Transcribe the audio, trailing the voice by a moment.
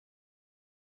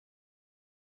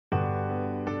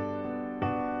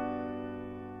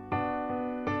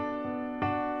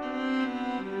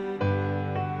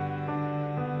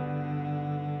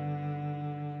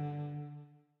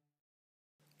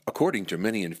According to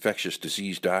many infectious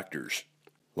disease doctors,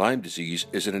 Lyme disease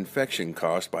is an infection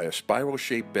caused by a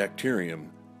spiral-shaped bacterium,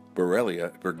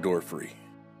 Borrelia burgdorferi.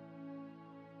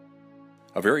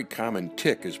 A very common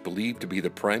tick is believed to be the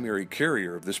primary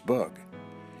carrier of this bug,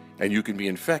 and you can be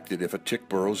infected if a tick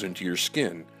burrows into your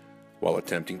skin while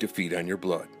attempting to feed on your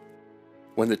blood.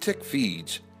 When the tick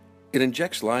feeds, it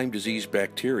injects Lyme disease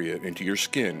bacteria into your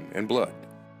skin and blood.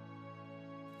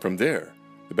 From there,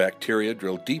 the bacteria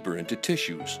drill deeper into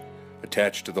tissues,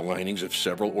 attached to the linings of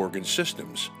several organ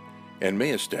systems, and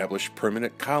may establish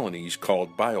permanent colonies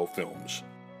called biofilms.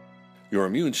 Your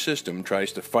immune system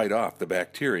tries to fight off the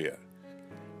bacteria.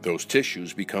 Those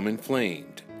tissues become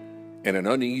inflamed, and an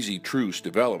uneasy truce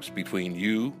develops between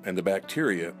you and the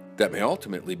bacteria that may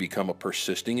ultimately become a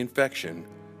persisting infection,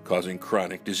 causing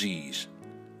chronic disease.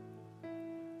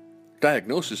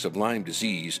 Diagnosis of Lyme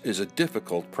disease is a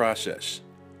difficult process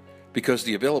because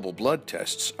the available blood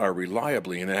tests are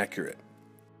reliably inaccurate.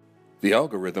 The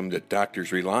algorithm that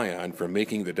doctors rely on for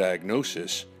making the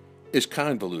diagnosis is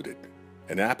convoluted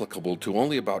and applicable to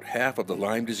only about half of the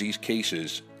Lyme disease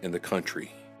cases in the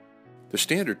country. The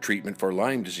standard treatment for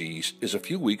Lyme disease is a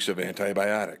few weeks of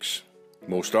antibiotics,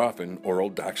 most often oral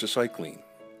doxycycline.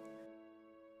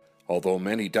 Although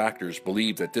many doctors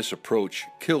believe that this approach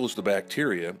kills the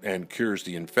bacteria and cures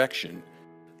the infection,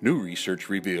 new research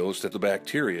reveals that the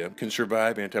bacteria can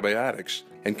survive antibiotics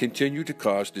and continue to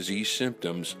cause disease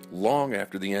symptoms long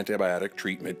after the antibiotic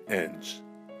treatment ends.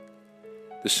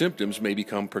 The symptoms may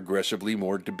become progressively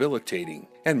more debilitating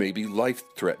and may be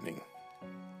life-threatening.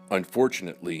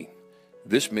 Unfortunately,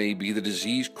 this may be the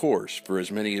disease course for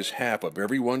as many as half of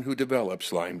everyone who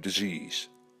develops Lyme disease.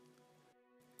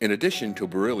 In addition to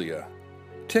Borrelia,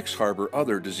 ticks harbor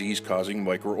other disease-causing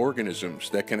microorganisms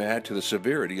that can add to the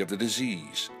severity of the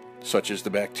disease, such as the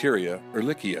bacteria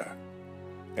Ehrlichia,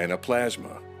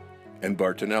 Anaplasma, and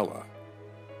Bartonella,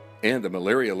 and the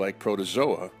malaria-like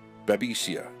protozoa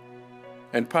Babesia,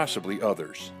 and possibly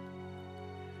others.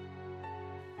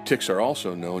 Ticks are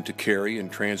also known to carry and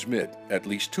transmit at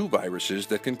least 2 viruses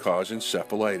that can cause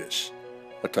encephalitis,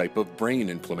 a type of brain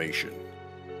inflammation.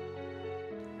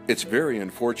 It's very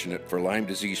unfortunate for Lyme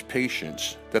disease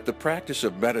patients that the practice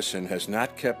of medicine has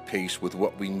not kept pace with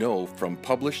what we know from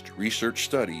published research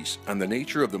studies on the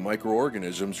nature of the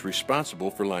microorganisms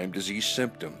responsible for Lyme disease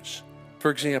symptoms.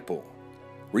 For example,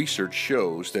 research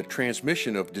shows that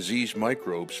transmission of disease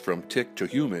microbes from tick to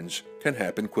humans can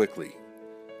happen quickly.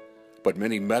 But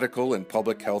many medical and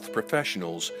public health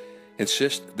professionals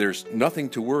insist there's nothing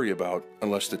to worry about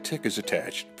unless the tick is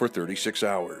attached for 36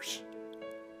 hours.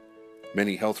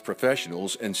 Many health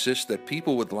professionals insist that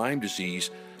people with Lyme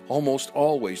disease almost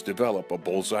always develop a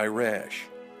bullseye rash,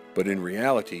 but in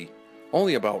reality,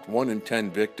 only about 1 in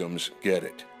 10 victims get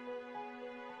it.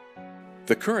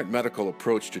 The current medical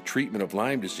approach to treatment of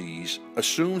Lyme disease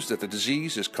assumes that the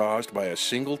disease is caused by a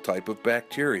single type of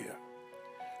bacteria,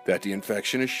 that the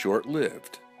infection is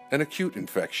short-lived, an acute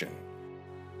infection,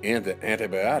 and that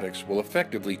antibiotics will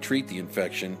effectively treat the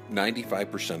infection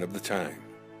 95% of the time.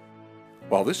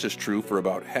 While this is true for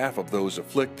about half of those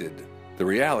afflicted, the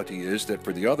reality is that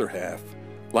for the other half,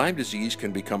 Lyme disease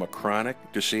can become a chronic,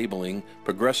 disabling,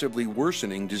 progressively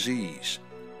worsening disease.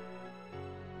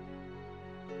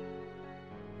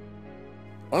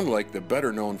 Unlike the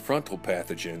better-known frontal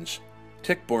pathogens,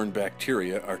 tick-borne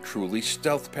bacteria are truly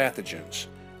stealth pathogens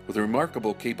with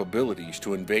remarkable capabilities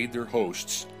to invade their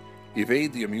hosts,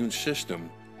 evade the immune system,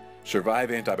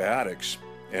 survive antibiotics,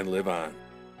 and live on.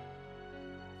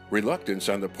 Reluctance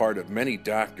on the part of many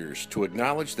doctors to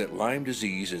acknowledge that Lyme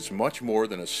disease is much more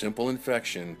than a simple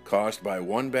infection caused by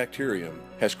one bacterium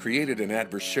has created an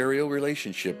adversarial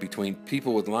relationship between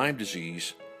people with Lyme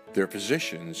disease, their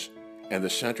physicians, and the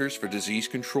Centers for Disease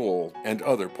Control and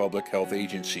other public health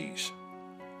agencies.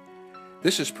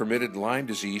 This has permitted Lyme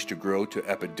disease to grow to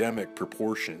epidemic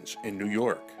proportions in New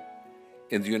York,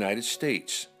 in the United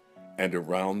States, and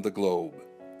around the globe.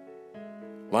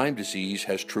 Lyme disease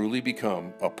has truly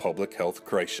become a public health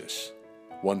crisis,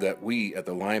 one that we at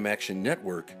the Lyme Action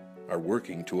Network are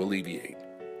working to alleviate.